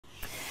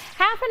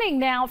happening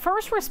now.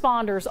 First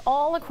responders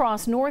all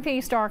across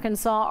Northeast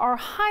Arkansas are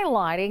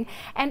highlighting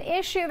an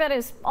issue that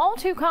is all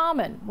too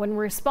common when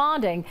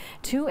responding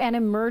to an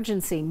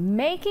emergency.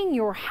 Making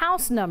your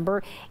house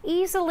number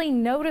easily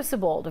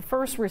noticeable to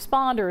first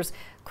responders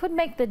could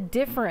make the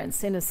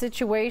difference in a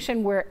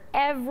situation where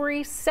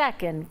every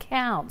second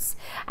counts.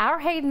 Our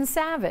Hayden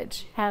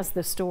Savage has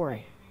the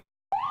story.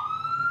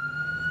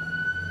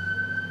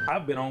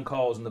 I've been on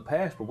calls in the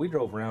past where we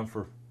drove around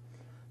for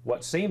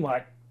what seemed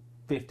like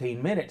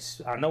 15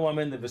 minutes. I know I'm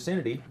in the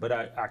vicinity, but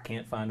I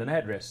can't find an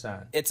address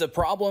sign. It's a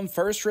problem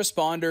first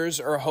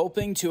responders are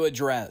hoping to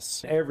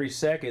address. Every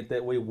second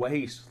that we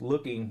waste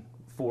looking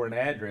for an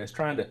address,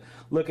 trying to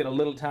look at a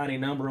little tiny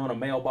number on a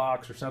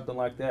mailbox or something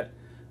like that,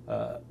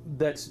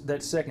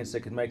 that's seconds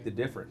that can make the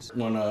difference.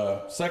 When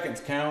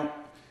seconds count,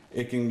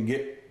 it can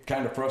get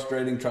kind of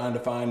frustrating trying to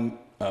find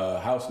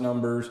house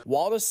numbers.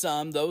 While to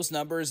some, those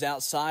numbers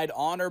outside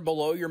on or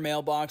below your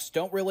mailbox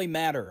don't really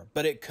matter,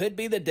 but it could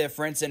be the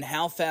difference in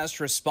how fast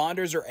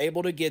responders are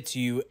able to get to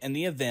you in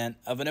the event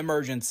of an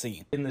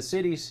emergency. In the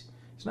cities,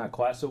 it's not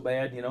quite so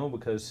bad, you know,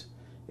 because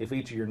if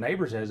each of your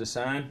neighbors has a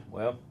sign,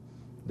 well,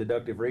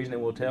 deductive reasoning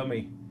will tell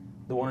me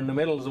the one in the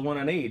middle is the one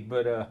I need,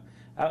 but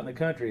out in the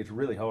country, it's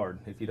really hard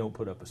if you don't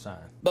put up a sign.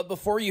 But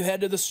before you head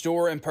to the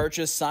store and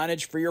purchase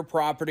signage for your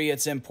property,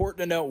 it's important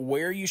to know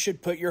where you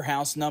should put your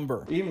house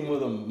number. Even with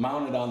them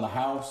mounted on the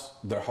house,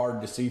 they're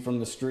hard to see from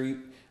the street.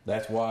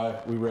 That's why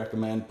we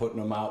recommend putting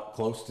them out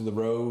close to the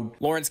road.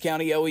 Lawrence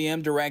County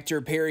OEM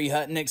Director Perry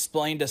Hutton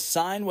explained a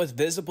sign with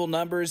visible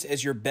numbers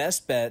is your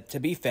best bet to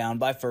be found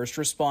by first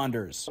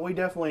responders. We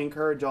definitely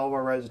encourage all of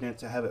our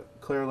residents to have it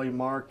clearly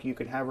marked. You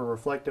can have a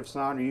reflective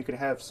sign, or you can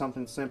have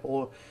something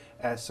simple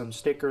as some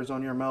stickers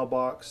on your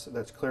mailbox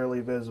that's clearly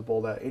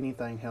visible. That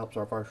anything helps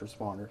our first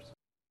responders.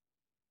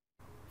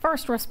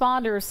 First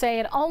responders say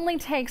it only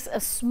takes a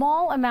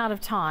small amount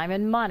of time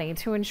and money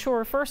to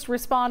ensure first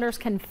responders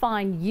can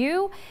find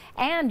you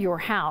and your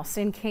house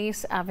in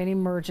case of an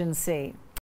emergency.